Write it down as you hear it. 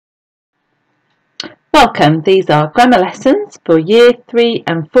Welcome, these are grammar lessons for Year 3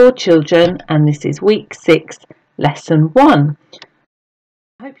 and 4 children, and this is Week 6, Lesson 1.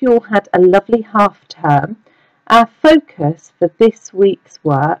 I hope you all had a lovely half term. Our focus for this week's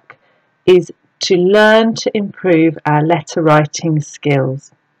work is to learn to improve our letter writing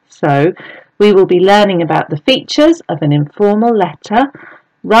skills. So we will be learning about the features of an informal letter,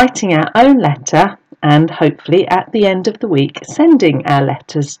 writing our own letter, and hopefully at the end of the week sending our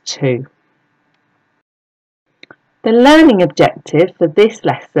letters too. The learning objective for this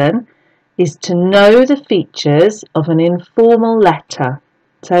lesson is to know the features of an informal letter.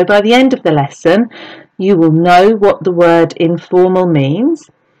 So by the end of the lesson, you will know what the word informal means.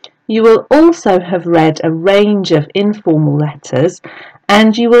 You will also have read a range of informal letters,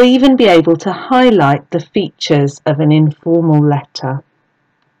 and you will even be able to highlight the features of an informal letter.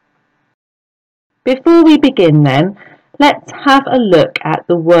 Before we begin then, let's have a look at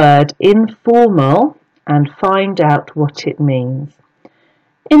the word informal and find out what it means.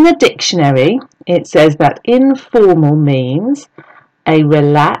 In the dictionary, it says that informal means a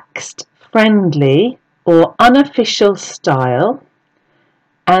relaxed, friendly or unofficial style,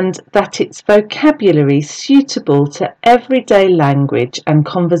 and that its vocabulary is suitable to everyday language and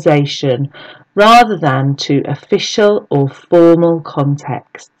conversation rather than to official or formal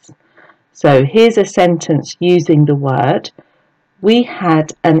contexts. So here's a sentence using the word: we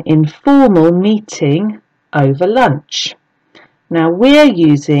had an informal meeting over lunch. Now we're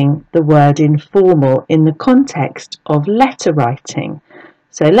using the word informal in the context of letter writing.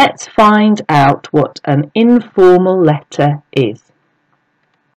 So let's find out what an informal letter is.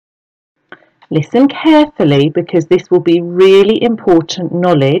 Listen carefully because this will be really important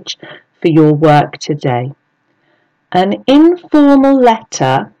knowledge for your work today. An informal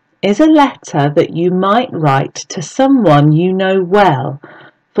letter is a letter that you might write to someone you know well,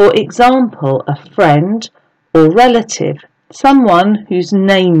 for example, a friend or relative, someone whose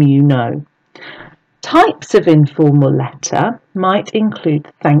name you know. Types of informal letter might include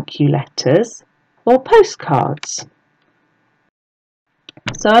thank you letters or postcards.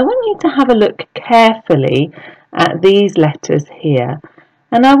 So I want you to have a look carefully at these letters here,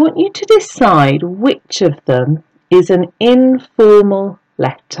 and I want you to decide which of them is an informal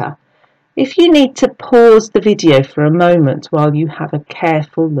letter. If you need to pause the video for a moment while you have a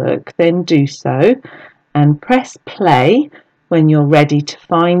careful look, then do so and press play when you're ready to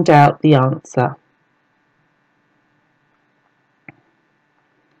find out the answer.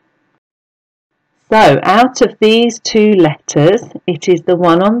 So out of these two letters, it is the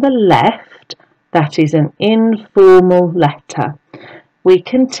one on the left that is an informal letter. We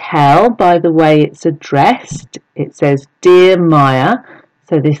can tell by the way it's addressed. It says Dear Maya,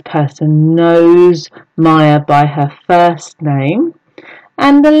 so this person knows Maya by her first name.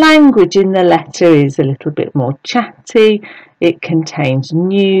 And the language in the letter is a little bit more chatty. It contains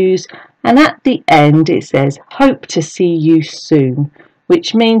news, and at the end it says hope to see you soon,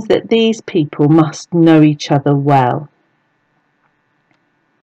 which means that these people must know each other well.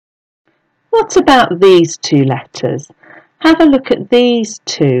 What about these two letters? Have a look at these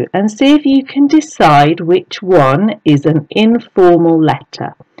two and see if you can decide which one is an informal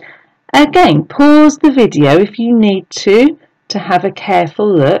letter. Again, pause the video if you need to have a careful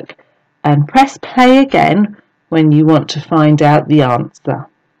look, and press play again when you want to find out the answer.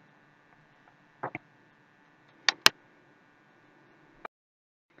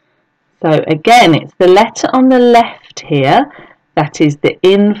 So again, it's the letter on the left here that is the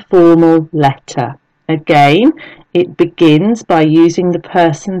informal letter. Again, it begins by using the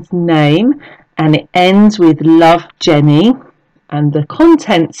person's name and it ends with Love Jenny, and the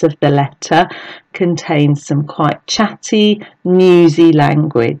contents of the letter contains some quite chatty, newsy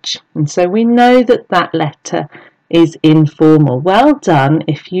language. And so we know that that letter is informal. Well done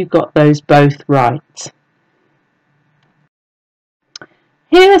if you got those both right.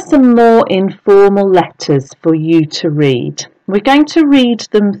 Here are some more informal letters for you to read. We're going to read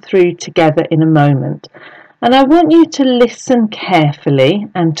them through together in a moment. And I want you to listen carefully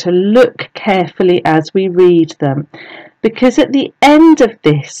and to look carefully as we read them, because at the end of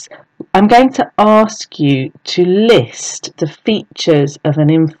this, I'm going to ask you to list the features of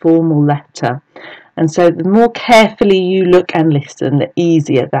an informal letter. And so the more carefully you look and listen, the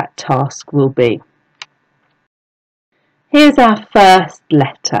easier that task will be. Here's our first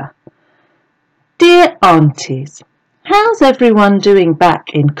letter. Dear Aunties, how's everyone doing back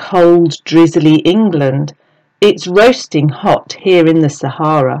in cold, drizzly England? It's roasting hot here in the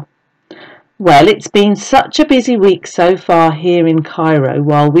Sahara. Well, it's been such a busy week so far here in Cairo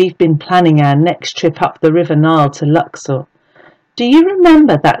while we've been planning our next trip up the River Nile to Luxor. Do you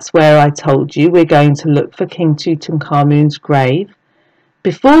remember that's where I told you we're going to look for King Tutankhamun's grave?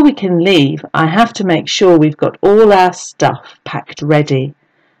 Before we can leave, I have to make sure we've got all our stuff packed ready.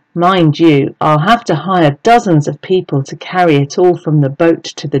 Mind you, I'll have to hire dozens of people to carry it all from the boat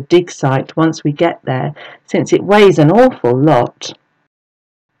to the dig site once we get there, since it weighs an awful lot.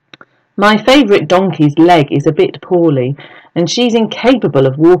 My favourite donkey's leg is a bit poorly, and she's incapable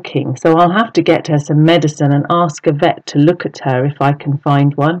of walking, so I'll have to get her some medicine and ask a vet to look at her if I can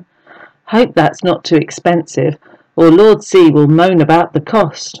find one. Hope that's not too expensive, or Lord C will moan about the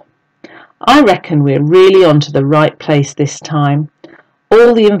cost. I reckon we're really onto the right place this time.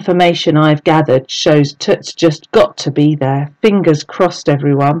 All the information I've gathered shows Tut's just got to be there. Fingers crossed,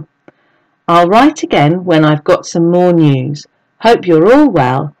 everyone. I'll write again when I've got some more news. Hope you're all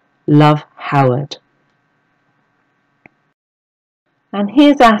well. Love, Howard. And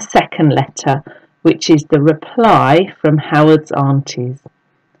here's our second letter, which is the reply from Howard's aunties.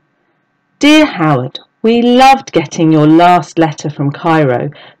 Dear Howard, we loved getting your last letter from Cairo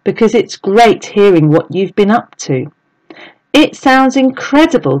because it's great hearing what you've been up to. It sounds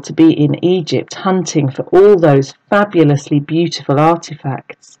incredible to be in Egypt hunting for all those fabulously beautiful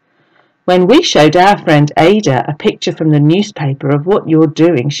artifacts. When we showed our friend Ada a picture from the newspaper of what you're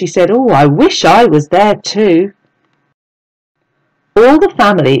doing, she said, "Oh, I wish I was there too." All the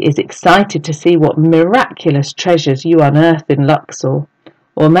family is excited to see what miraculous treasures you unearth in Luxor.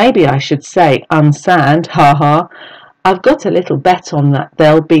 Or maybe I should say unsand, ha. I've got a little bet on that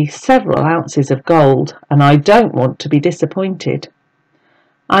there'll be several ounces of gold, and I don't want to be disappointed.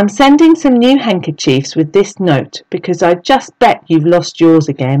 I'm sending some new handkerchiefs with this note because I just bet you've lost yours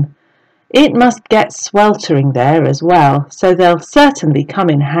again. It must get sweltering there as well, so they'll certainly come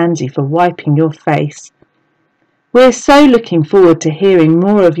in handy for wiping your face. We're so looking forward to hearing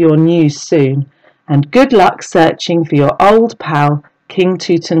more of your news soon, and good luck searching for your old pal, King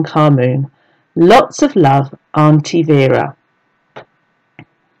Tutankhamun. Lots of love, Auntie Vera.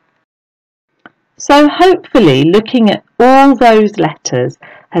 So hopefully looking at all those letters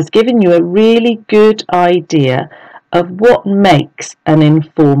has given you a really good idea of what makes an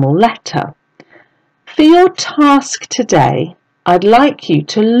informal letter. For your task today, I'd like you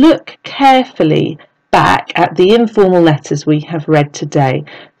to look carefully back at the informal letters we have read today.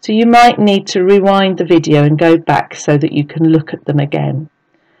 So you might need to rewind the video and go back so that you can look at them again.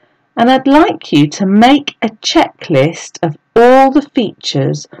 And I'd like you to make a checklist of all the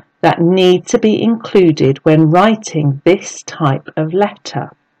features that need to be included when writing this type of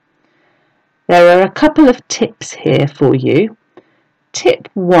letter. There are a couple of tips here for you. Tip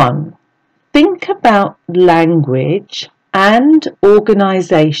 1. Think about language and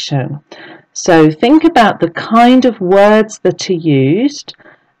organisation. So think about the kind of words that are used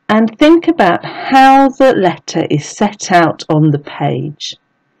and think about how the letter is set out on the page.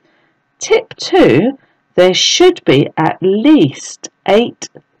 Tip 2, there should be at least 8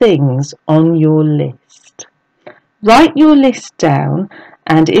 things on your list. Write your list down,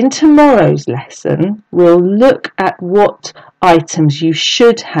 and in tomorrow's lesson we'll look at what items you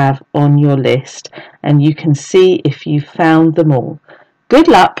should have on your list, and you can see if you found them all. Good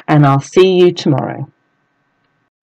luck, and I'll see you tomorrow.